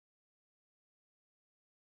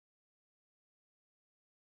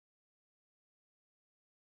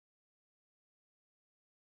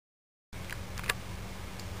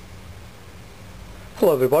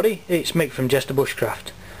Hello everybody, it's Mick from Bushcraft,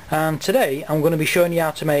 and today I'm going to be showing you how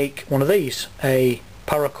to make one of these, a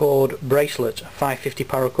Paracord Bracelet, a 550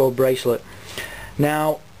 Paracord Bracelet.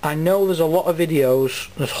 Now I know there's a lot of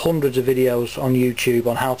videos, there's hundreds of videos on YouTube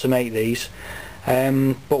on how to make these,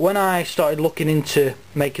 but when I started looking into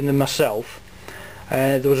making them myself,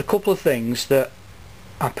 there was a couple of things that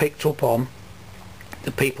I picked up on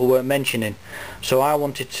that people weren't mentioning, so I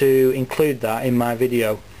wanted to include that in my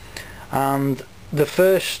video. And the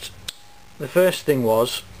first thing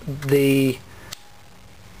was the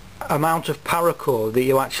amount of paracord that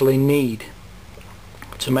you actually need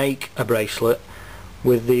to make a bracelet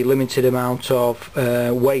with the limited amount of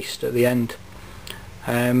waste at the end.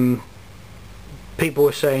 People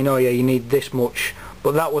were saying, oh yeah, you need this much,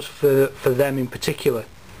 but that was for them in particular.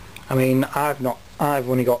 I mean, I've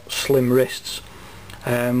only got slim wrists.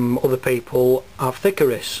 Other people have thicker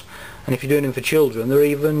wrists, and if you're doing them for children, they're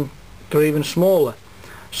even smaller.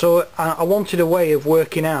 So I wanted a way of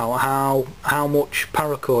working out how much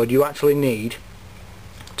paracord you actually need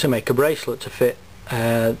to make a bracelet to fit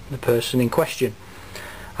the person in question.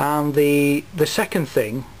 And the second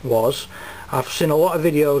thing was, I've seen a lot of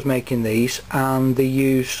videos making these, and they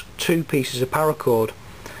use two pieces of paracord.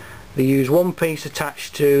 They use one piece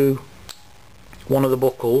attached to one of the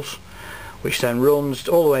buckles, which then runs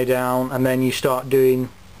all the way down, and then you start doing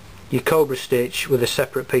your cobra stitch with a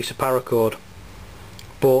separate piece of paracord.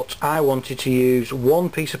 But I wanted to use one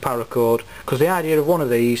piece of paracord because the idea of one of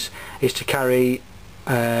these is to carry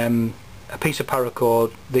a piece of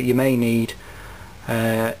paracord that you may need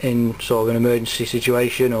in sort of an emergency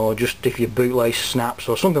situation, or just if your bootlace snaps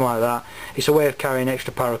or something like that. It's a way of carrying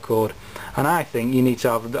extra paracord, and I think you need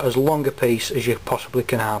to have as long a piece as you possibly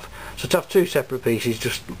can have. So to have two separate pieces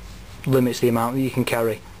just limits the amount that you can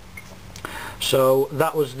carry. So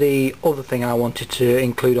that was the other thing I wanted to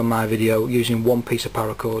include on my video, using one piece of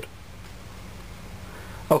paracord.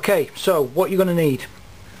 Okay, so what you're going to need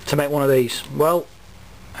to make one of these? Well,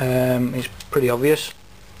 it's pretty obvious.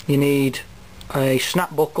 You need a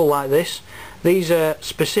snap buckle like this. These are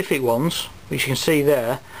specific ones, which you can see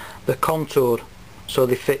there. They're contoured, so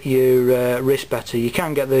they fit your wrist better. You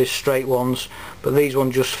can get the straight ones, but these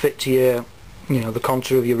ones just fit to your, the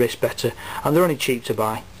contour of your wrist better, and they're only cheap to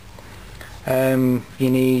buy. You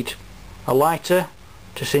need a lighter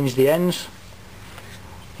to singe the ends,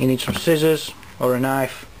 you need some scissors or a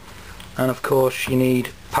knife, and of course you need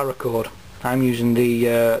paracord. I'm using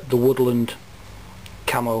the woodland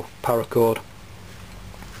camo paracord.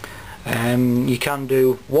 You can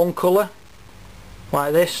do one colour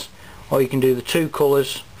like this, or you can do the two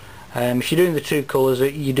colours. If you're doing the two colours,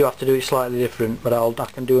 you do have to do it slightly different, but I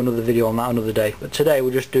can do another video on that another day. But today we're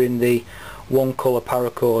just doing the one colour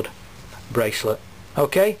paracord bracelet.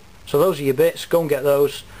 Okay, so those are your bits. Go and get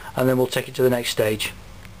those, and then we'll take it to the next stage.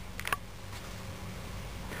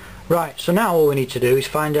 Right, so now all we need to do is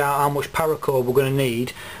find out how much paracord we're going to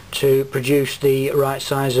need to produce the right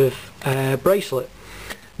size of bracelet.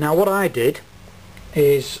 Now what I did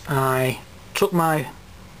is I took my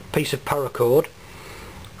piece of paracord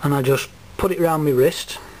and I just put it around my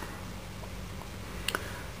wrist,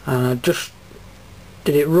 and I just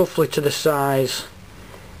did it roughly to the size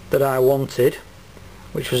that I wanted,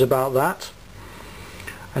 which was about that.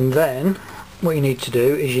 And then what you need to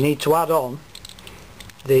do is you need to add on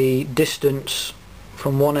the distance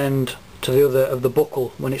from one end to the other of the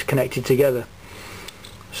buckle when it's connected together.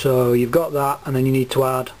 So you've got that, and then you need to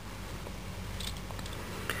add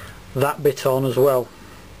that bit on as well.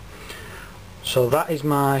 So that is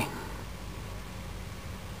my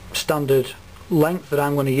standard length that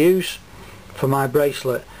I'm going to use for my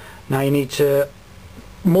bracelet. Now you need to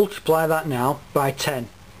multiply that now by 10.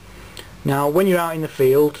 Now when you're out in the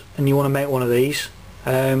field and you want to make one of these,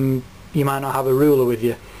 you might not have a ruler with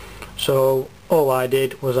you, so all I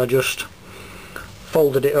did was I just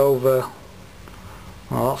folded it over.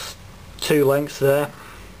 Well, that's 2 lengths there,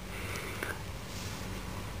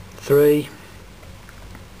 3,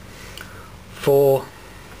 4,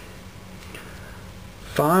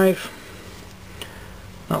 5,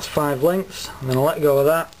 that's 5 lengths. I'm going to let go of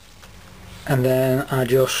that, and then I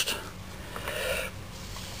just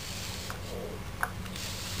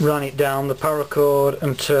ran it down the paracord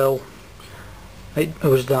until it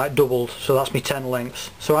was like doubled, so that's me 10 lengths.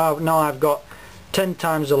 So now I've got 10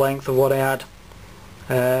 times the length of what I had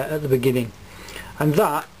at the beginning, and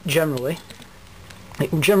that generally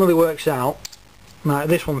works out like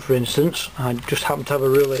this one, for instance. I just happen to have a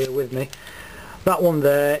ruler here with me. That one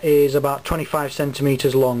there is about 25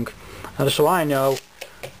 centimeters long, and so I know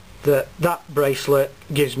that bracelet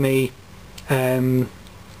gives me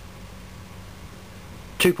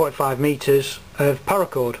 2.5 meters of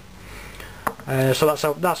paracord.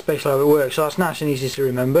 So that's basically how it works. So that's nice and easy to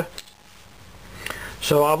remember.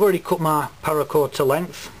 So I've already cut my paracord to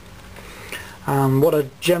length, and what I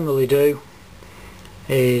generally do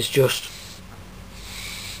is just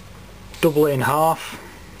double it in half,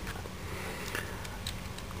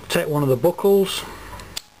 take one of the buckles,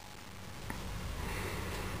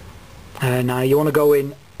 and now you want to go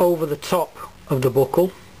in over the top of the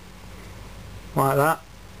buckle like that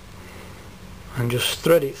and just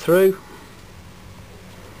thread it through,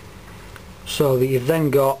 so that you've then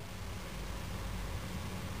got,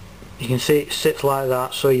 you can see it sits like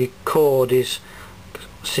that, so your cord is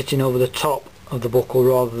sitting over the top of the buckle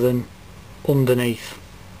rather than underneath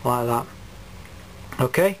like that.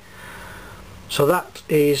 Okay, so that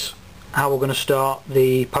is how we're going to start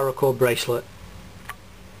the paracord bracelet.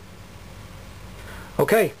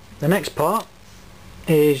 Okay, the next part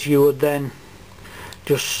is you would then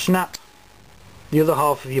just snap the other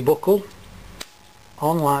half of your buckle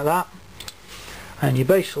on like that, and you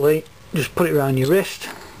basically just put it around your wrist,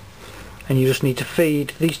 and you just need to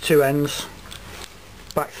feed these two ends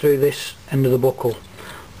back through this end of the buckle.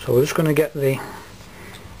 So we're just going to get the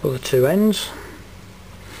other two ends,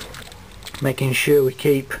 making sure we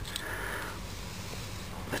keep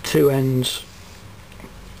the two ends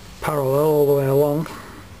parallel all the way along.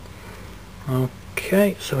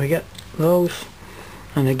 Okay, so we get those,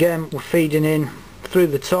 and again we're feeding in through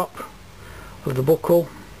the top of the buckle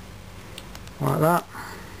like that.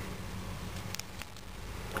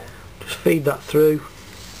 Just feed that through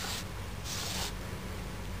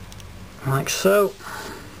like so,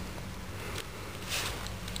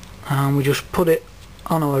 and we just put it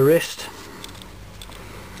on our wrist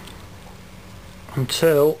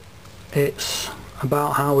until it's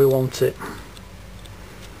about how we want it,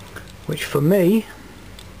 which for me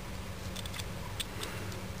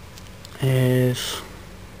is,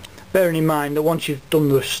 bearing in mind that once you've done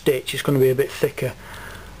the stitch it's going to be a bit thicker,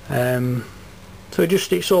 so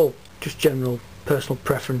it's all just general personal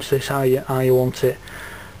preferences, how you want it.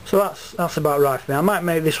 So that's about right for me. I might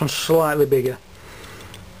make this one slightly bigger.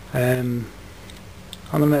 I'm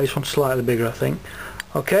going to make this one slightly bigger, I think.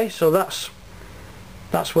 Okay, so that's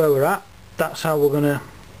where we're at. That's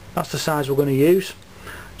the size we're going to use.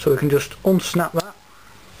 So we can just unsnap that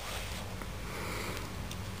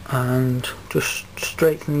and just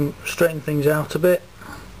straighten things out a bit,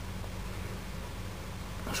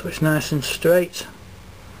 so it's nice and straight,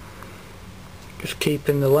 just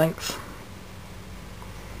keeping the length.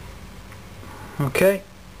 Okay,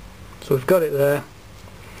 so we've got it there,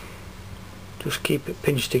 just keep it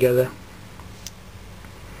pinched together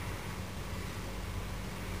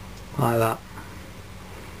like that.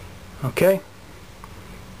 Okay,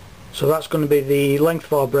 so that's going to be the length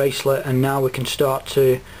of our bracelet, and now we can start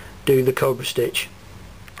to do the cobra stitch.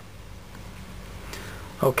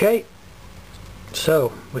 Okay,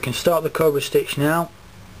 so we can start the cobra stitch now.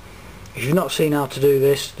 If you've not seen how to do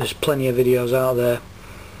this, there's plenty of videos out there,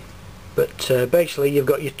 but basically you've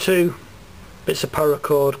got your two bits of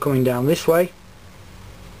paracord coming down this way,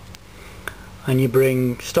 and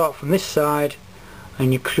you start from this side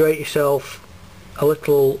and you create yourself a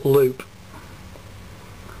little loop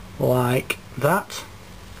like that,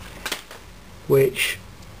 which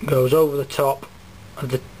goes over the top of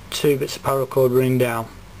the two bits of paracord running down.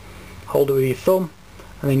 Hold it with your thumb,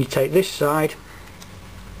 and then you take this side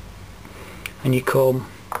and you come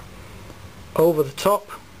over the top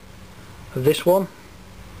of this one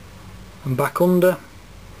and back under,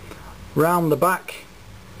 round the back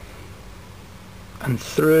and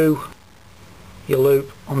through your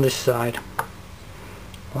loop on this side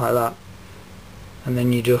like that, and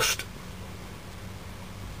then you just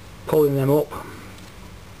pulling them up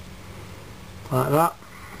like that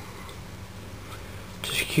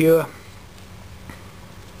to secure,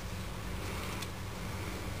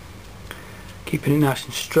 keeping it nice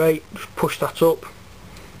and straight. Just push that up,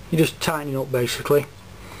 you're just tightening up basically,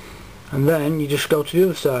 and then you just go to the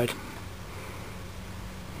other side,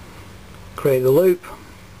 create the loop,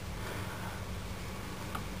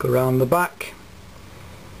 go around the back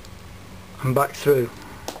and back through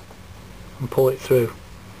and pull it through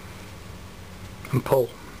and pull,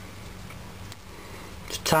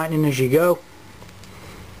 just tightening as you go,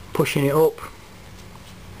 pushing it up,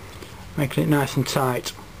 making it nice and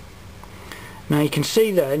tight. Now you can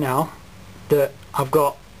see there now that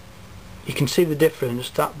you can see the difference.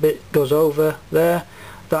 That bit goes over there,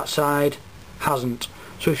 that side hasn't.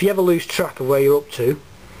 So if you ever lose track of where you're up to,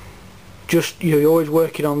 you're always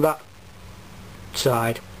working on that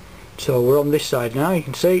side. So we're on this side now, you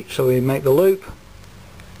can see, so we make the loop,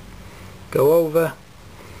 go over,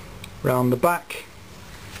 round the back,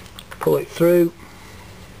 pull it through,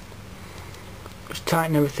 just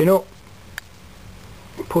tighten everything up,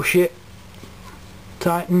 push it,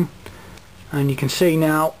 tighten, and you can see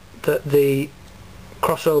now that the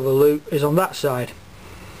crossover loop is on that side.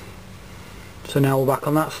 So now we're back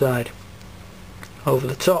on that side. Over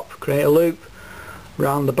the top, create a loop,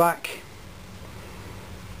 round the back,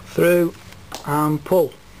 through, and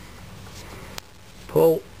pull.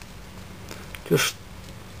 Pull. Just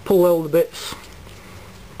pull all the bits,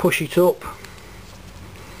 push it up,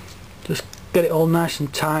 just get it all nice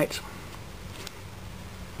and tight,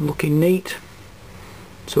 looking neat.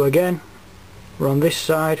 So again, we're on this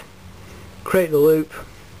side, create the loop,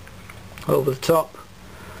 over the top,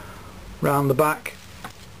 round the back,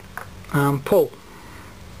 and pull.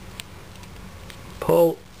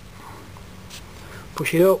 Pull,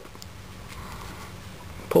 push it up,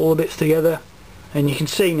 pull the bits together, and you can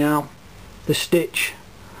see now the stitch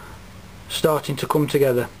starting to come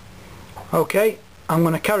together. Okay, I'm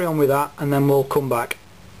going to carry on with that and then we'll come back.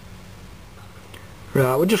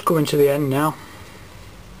 Right, we're just coming to the end now.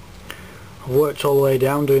 I've worked all the way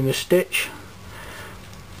down doing the stitch,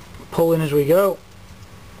 pulling as we go,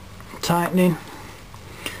 tightening.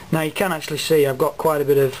 Now you can actually see I've got quite a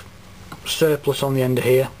bit of surplus on the end of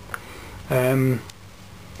here.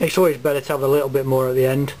 It's always better to have a little bit more at the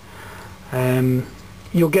end.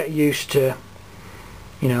 You'll get used to,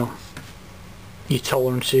 you know, your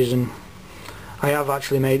tolerances, and I have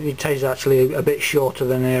actually made it is actually a bit shorter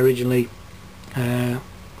than I originally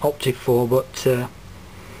opted for, but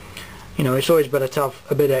you know, it's always better to have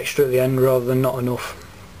a bit extra at the end rather than not enough.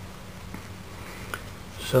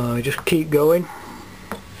 So just keep going.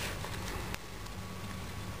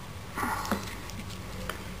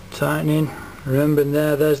 Tightening, remembering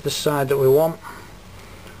there's the side that we want.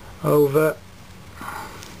 Over,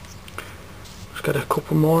 just got a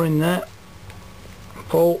couple more in there,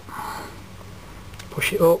 pull,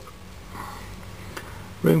 push it up,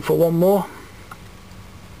 room for one more,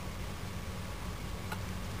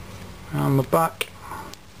 around the back,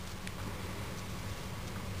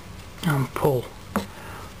 and pull.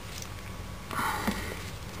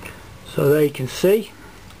 So there you can see,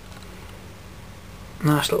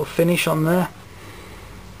 nice little finish on there.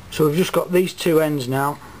 So we've just got these two ends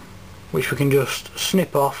now, which we can just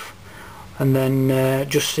snip off and then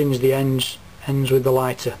just singe the ends with the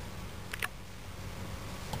lighter.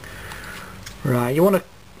 Right, you want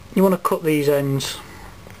to cut these ends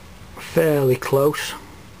fairly close,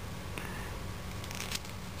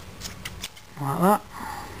 like that.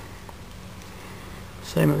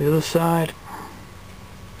 Same at the other side.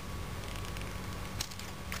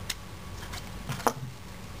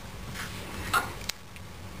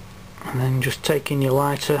 And then just taking your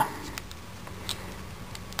lighter,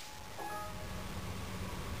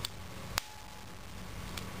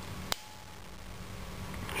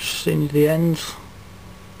 singe the ends.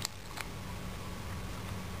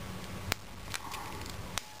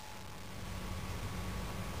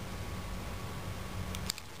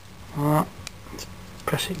 Alright,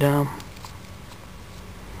 press it down.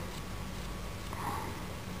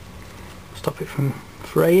 Stop it from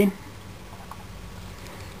fraying.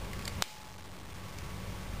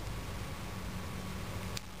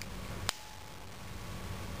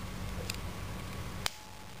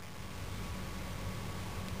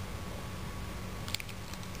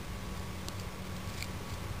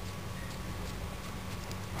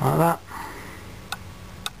 Like that.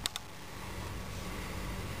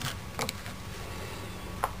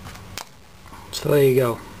 So there you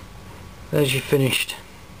go. There's your finished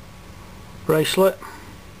bracelet.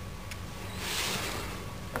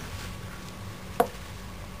 A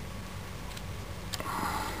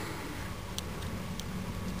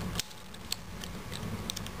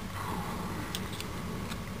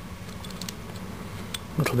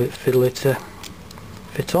little bit fiddly to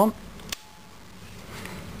fit on.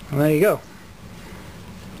 And there you go.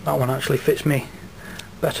 That one actually fits me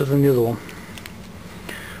better than the other one.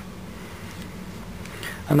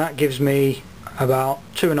 And that gives me about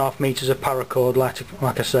 2.5 meters of paracord,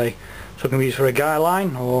 like I say. So I can use for a guy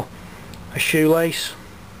line or a shoelace,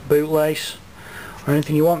 bootlace, or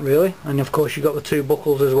anything you want really. And of course you've got the 2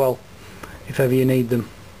 buckles as well, if ever you need them.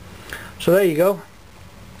 So there you go.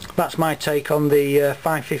 That's my take on the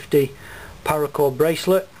 550 paracord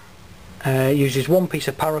bracelet. Uses 1 piece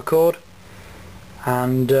of paracord,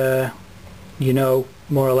 and you know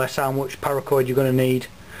more or less how much paracord you're going to need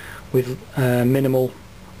with minimal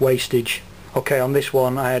wastage. Okay, on this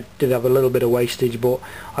one I did have a little bit of wastage, but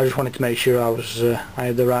I just wanted to make sure I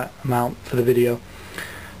had the right amount for the video.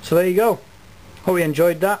 So there you go. Hope you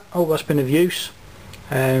enjoyed that. Hope that's been of use.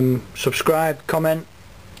 Subscribe, comment,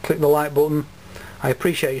 click the like button. I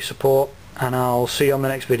appreciate your support, and I'll see you on the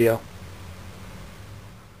next video.